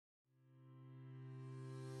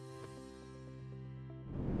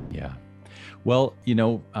Well,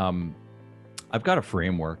 I've got a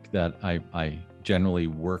framework that I generally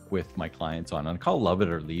work with my clients on. I call love it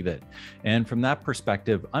or leave it. And from that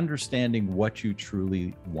perspective, understanding what you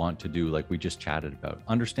truly want to do, like we just chatted about,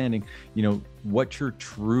 understanding, what your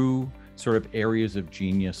true sort of areas of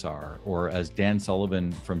genius are, or as Dan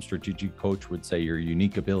Sullivan from Strategic Coach would say, your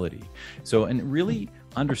unique ability. So, and really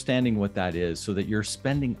understanding what that is so that you're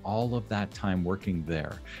spending all of that time working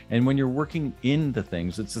there. And when you're working in the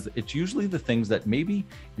things, it's usually the things that maybe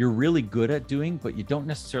you're really good at doing, but you don't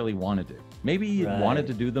necessarily want to do. Maybe you wanted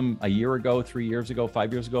to do them a year ago, 3 years ago,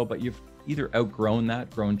 5 years ago, but you've either outgrown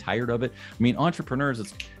that, grown tired of it. I mean, entrepreneurs,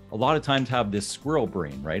 it's a lot of times have this squirrel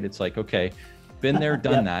brain, right? It's like, okay, been there,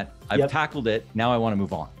 done that. I've tackled it. Now I want to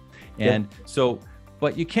move on. And so,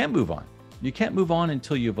 but you can't move on. You can't move on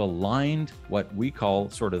until you've aligned what we call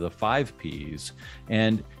sort of the 5 Ps.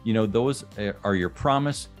 And, those are your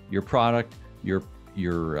promise, your product, your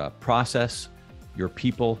process, your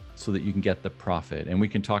people, so that you can get the profit. And we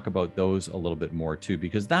can talk about those a little bit more too,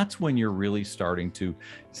 because that's when you're really starting to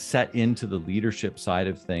set into the leadership side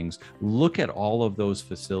of things, look at all of those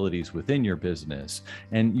facilities within your business,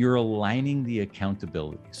 and you're aligning the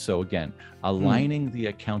accountability. So again, aligning the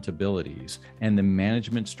accountabilities and the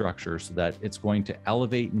management structure so that it's going to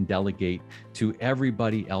elevate and delegate to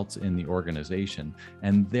everybody else in the organization.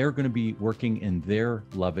 And they're going to be working in their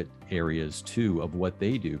love it areas too of what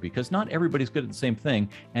they do, because not everybody's good at the same thing.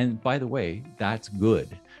 And by the way, that's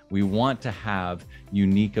good. We want to have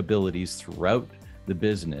unique abilities throughout the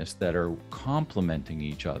business that are complementing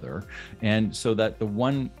each other. And so that the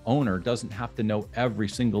one owner doesn't have to know every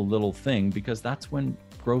single little thing, because that's when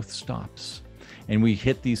growth stops. And we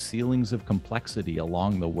hit these ceilings of complexity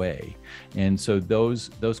along the way. And so those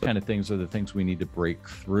kind of things are the things we need to break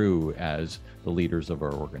through as the leaders of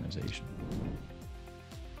our organization.